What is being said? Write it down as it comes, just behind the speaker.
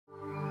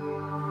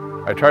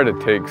I try to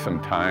take some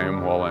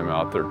time while I'm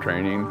out there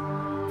training,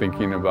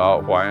 thinking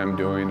about why I'm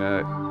doing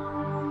it.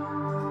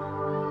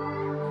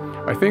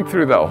 I think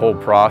through that whole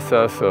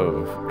process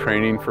of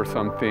training for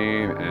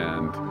something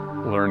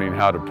and learning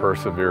how to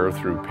persevere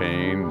through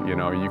pain, you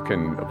know, you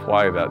can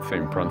apply that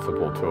same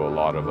principle to a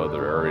lot of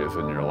other areas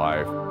in your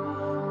life.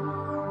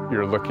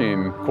 You're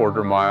looking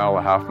quarter mile,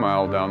 a half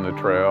mile down the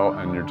trail,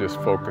 and you're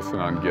just focusing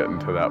on getting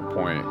to that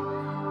point.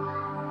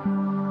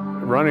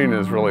 Running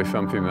is really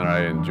something that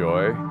I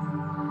enjoy,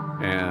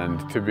 and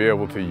to be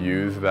able to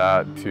use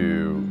that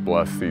to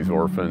bless these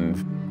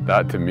orphans,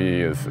 that to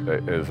me is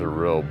a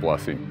real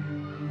blessing.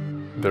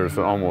 There's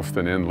almost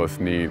an endless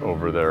need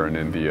over there in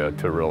India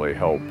to really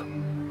help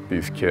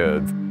these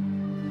kids.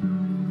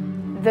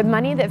 The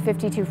money that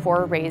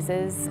 52-4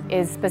 raises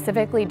is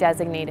specifically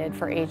designated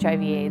for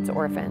HIV/AIDS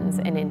orphans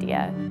in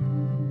India.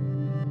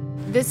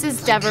 This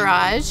is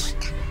Devaraj.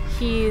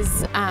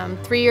 He's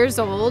 3 years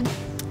old,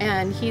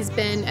 and he's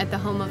been at the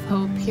Home of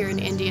Hope here in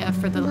India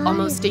for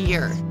almost a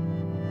year.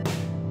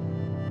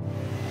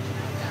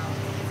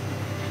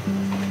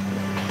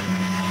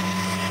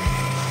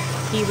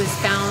 He was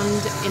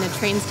found in a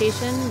train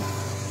station.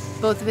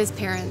 Both of his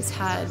parents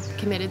had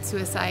committed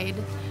suicide.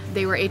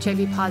 They were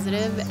HIV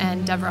positive,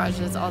 and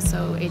Devaraj is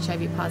also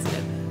HIV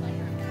positive.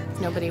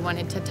 Nobody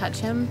wanted to touch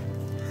him.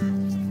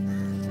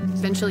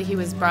 Eventually he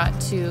was brought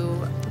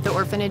to the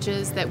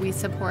orphanages that we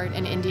support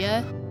in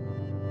India.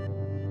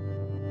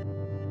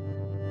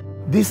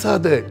 These are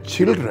the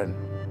children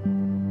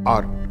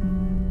are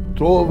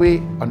throwaway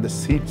on the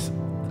streets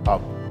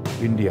of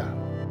India.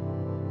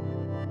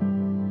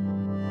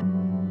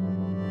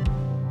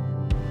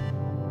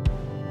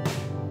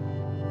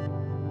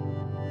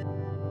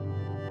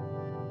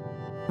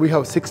 We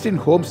have 16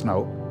 homes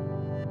now.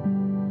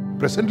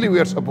 Presently we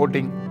are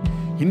supporting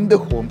in the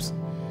homes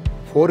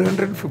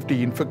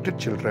 450 infected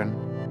children.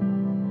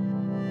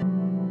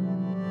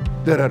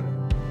 There are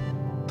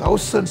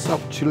thousands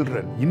of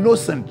children,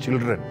 innocent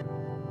children.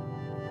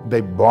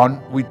 They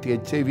born with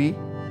HIV.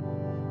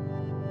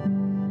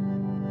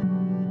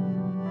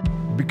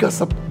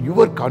 Because of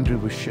your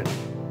contribution,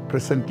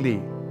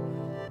 presently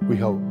we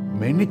have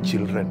many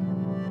children.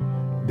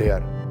 They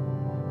are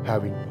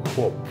having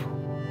hope.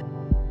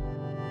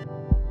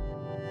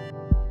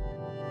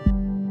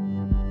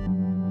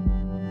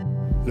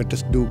 Let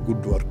us do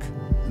good work.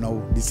 Now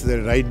this is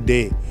the right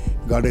day.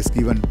 God has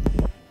given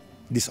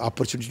this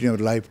opportunity in our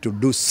life to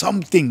do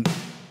something.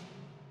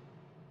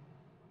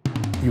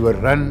 Your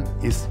run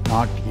is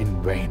not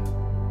in vain.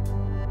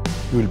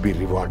 You will be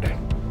rewarded.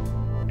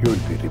 You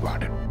will be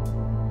rewarded.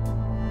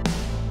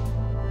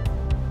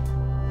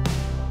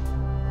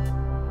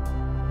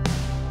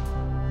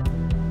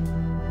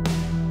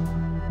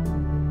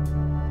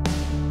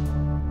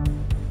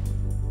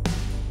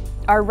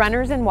 Our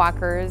runners and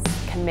walkers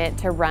commit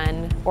to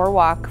run or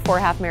walk 4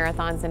 half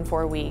marathons in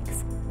 4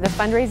 weeks. The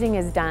fundraising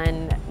is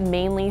done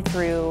mainly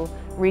through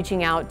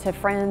reaching out to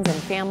friends and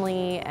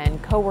family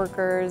and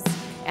coworkers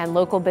and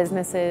local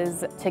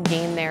businesses to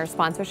gain their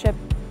sponsorship.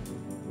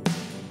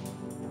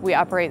 We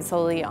operate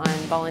solely on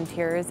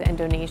volunteers and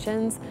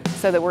donations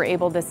so that we're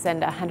able to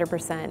send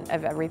 100%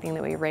 of everything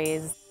that we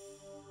raise.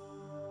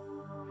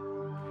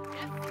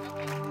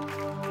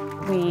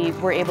 We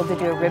were able to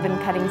do a ribbon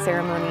cutting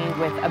ceremony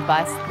with a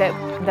bus that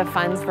the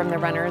funds from the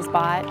runners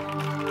bought.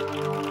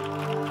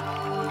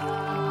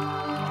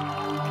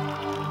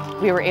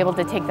 We were able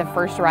to take the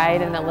first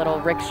ride in a little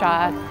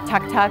rickshaw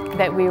tuk-tuk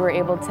that we were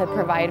able to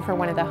provide for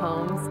one of the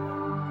homes.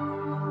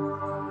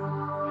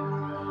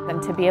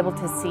 And to be able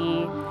to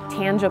see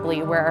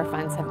tangibly where our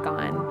funds have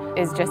gone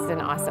is just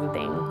an awesome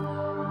thing.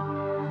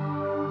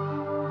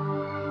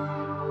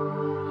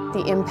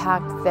 The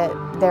impact that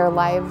their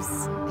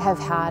lives have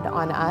had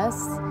on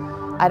us,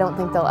 I don't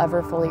think they'll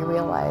ever fully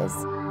realize.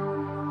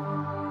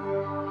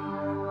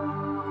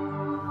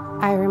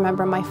 I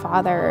remember my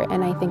father,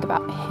 and I think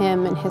about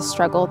him and his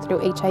struggle through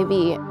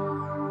HIV.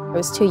 I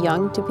was too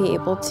young to be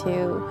able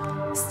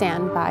to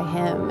stand by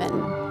him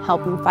and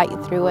help him fight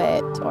through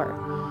it, or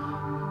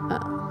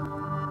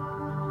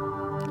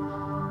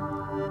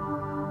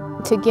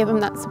to give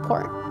him that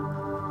support.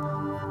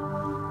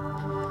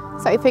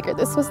 So I figured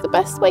this was the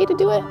best way to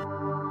do it.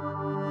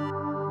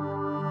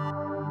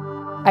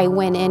 I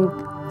went in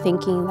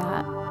thinking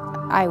that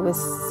I was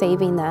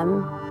saving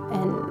them,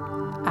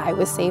 and I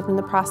was saved in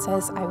the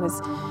process. I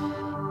was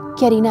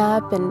getting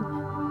up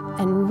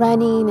and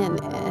running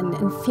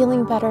and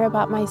feeling better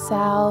about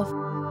myself.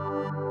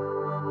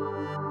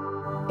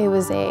 It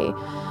was a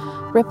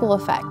ripple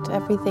effect.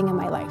 Everything in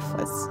my life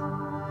was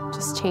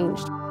just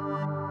changed.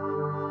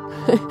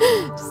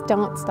 Just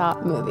don't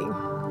stop moving.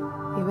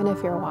 Even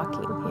if you're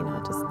walking, you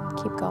know, just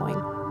keep going.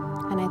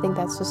 And I think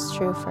that's just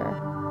true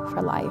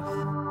for life.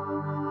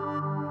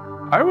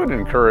 I would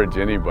encourage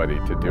anybody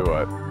to do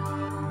it.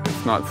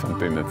 It's not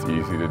something that's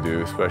easy to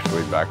do,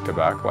 especially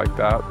back-to-back like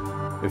that.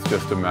 It's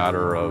just a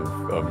matter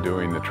of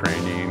doing the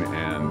training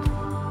and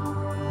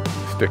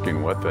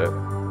sticking with it.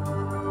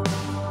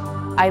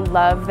 I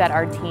love that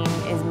our team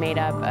is made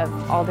up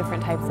of all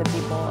different types of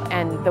people,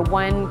 and the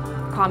one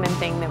common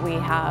thing that we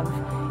have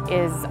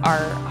is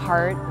our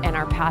heart and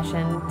our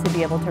passion to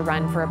be able to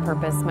run for a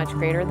purpose much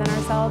greater than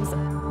ourselves.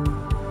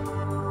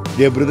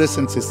 Dear brothers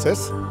and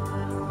sisters,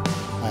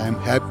 I am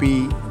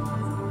happy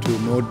to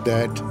note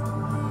that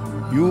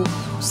you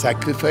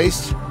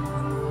sacrificed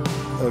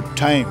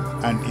time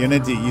and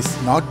energy is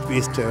not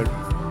wasted.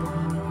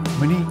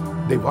 Many,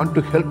 they want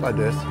to help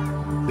others,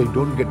 they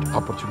don't get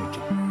opportunity.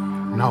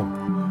 Now,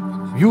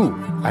 you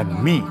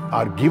and me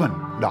are given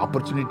the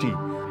opportunity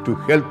to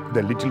help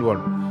the little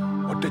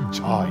one. What a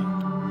joy!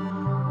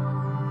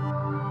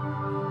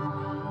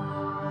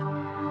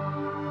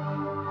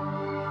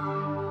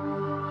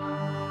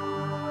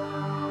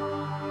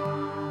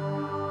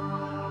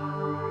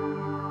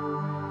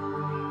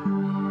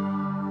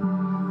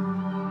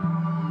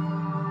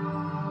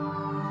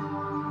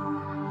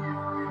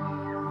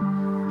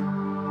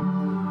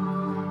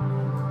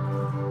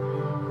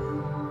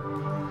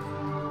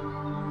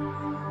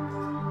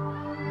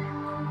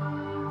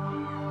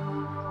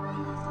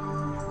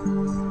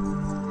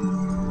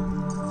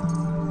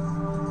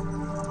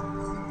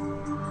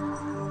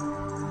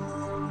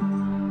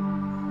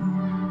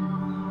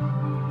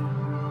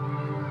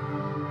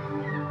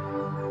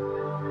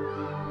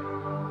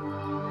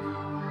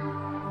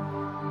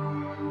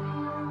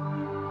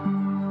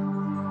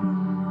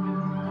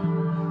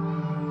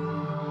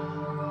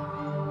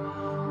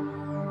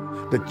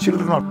 The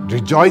children are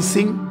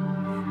rejoicing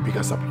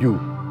because of you,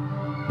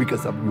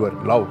 because of your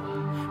love,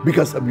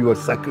 because of your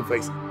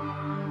sacrifice,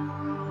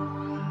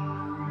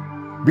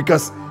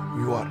 because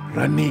you are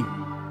running